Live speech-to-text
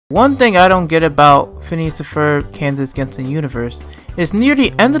One thing I don't get about Phineas and Ferb Candice Against the Universe is near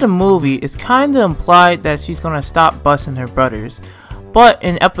the end of the movie it's kinda implied that she's gonna stop busting her brothers. But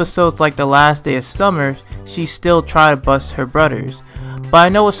in episodes like The Last Day of Summer, she still tried to bust her brothers. But I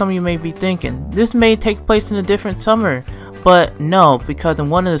know what some of you may be thinking, this may take place in a different summer. But no, because in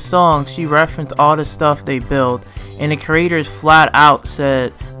one of the songs she referenced all the stuff they build, and the creators flat out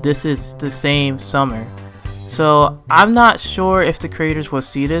said this is the same summer. So I'm not sure if the creators will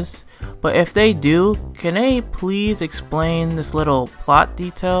see this, but if they do, can they please explain this little plot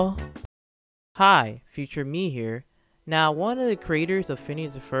detail? Hi, future me here. Now one of the creators of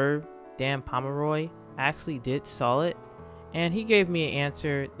Phineas and Ferb, Dan Pomeroy, actually did saw it, and he gave me an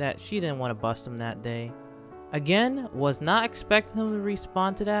answer that she didn't want to bust him that day. Again, was not expecting him to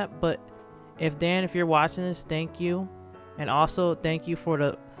respond to that, but if you're watching this, thank you. And also thank you for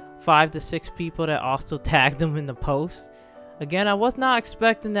the 5 to 6 people that also tagged him in the post. Again, I was not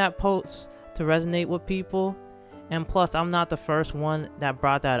expecting that post to resonate with people, and plus I'm not the first one that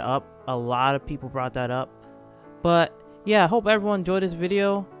brought that up. A lot of people brought that up. But yeah, I hope everyone enjoyed this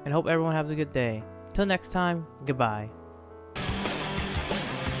video and hope everyone has a good day. Till next time, goodbye.